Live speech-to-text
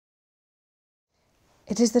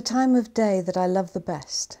It is the time of day that I love the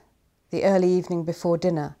best, the early evening before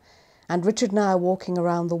dinner, and Richard and I are walking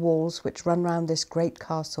around the walls which run round this great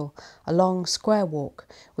castle, a long square walk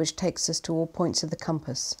which takes us to all points of the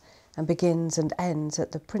compass and begins and ends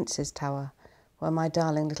at the Prince's Tower, where my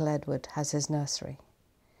darling little Edward has his nursery.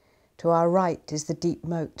 To our right is the deep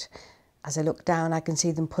moat. As I look down, I can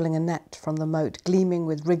see them pulling a net from the moat, gleaming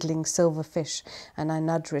with wriggling silver fish, and I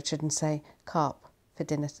nudge Richard and say, "Carp for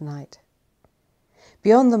dinner tonight."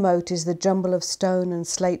 Beyond the moat is the jumble of stone and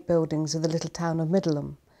slate buildings of the little town of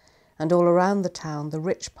Middleham, and all around the town the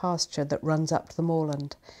rich pasture that runs up to the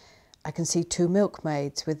moorland. I can see two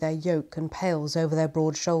milkmaids with their yoke and pails over their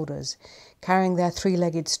broad shoulders, carrying their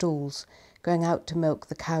three-legged stools, going out to milk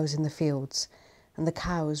the cows in the fields, and the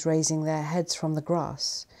cows raising their heads from the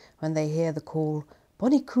grass when they hear the call,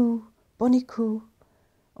 "Bonny coo, bonny coo,"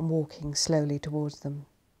 and walking slowly towards them.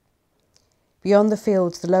 Beyond the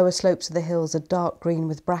fields, the lower slopes of the hills are dark green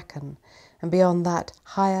with bracken, and beyond that,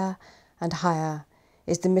 higher and higher,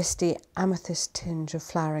 is the misty amethyst tinge of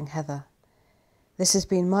flowering heather. This has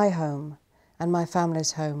been my home and my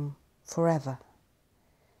family's home forever.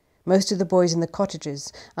 Most of the boys in the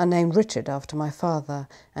cottages are named Richard after my father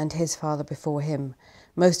and his father before him.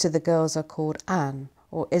 Most of the girls are called Anne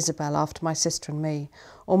or Isabel after my sister and me.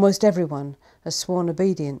 Almost everyone has sworn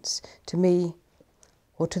obedience to me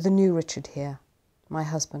or to the new Richard here, my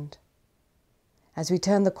husband. As we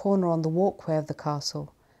turn the corner on the walkway of the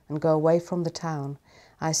castle and go away from the town,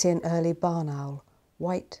 I see an early barn owl,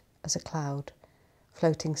 white as a cloud,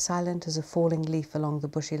 floating silent as a falling leaf along the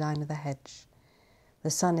bushy line of the hedge.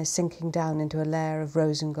 The sun is sinking down into a layer of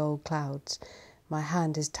rose and gold clouds. My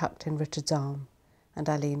hand is tucked in Richard's arm, and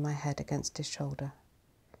I lean my head against his shoulder.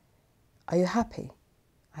 "Are you happy?"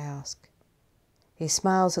 I ask. He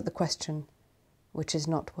smiles at the question, which is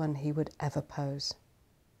not one he would ever pose.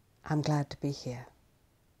 "I'm glad to be here."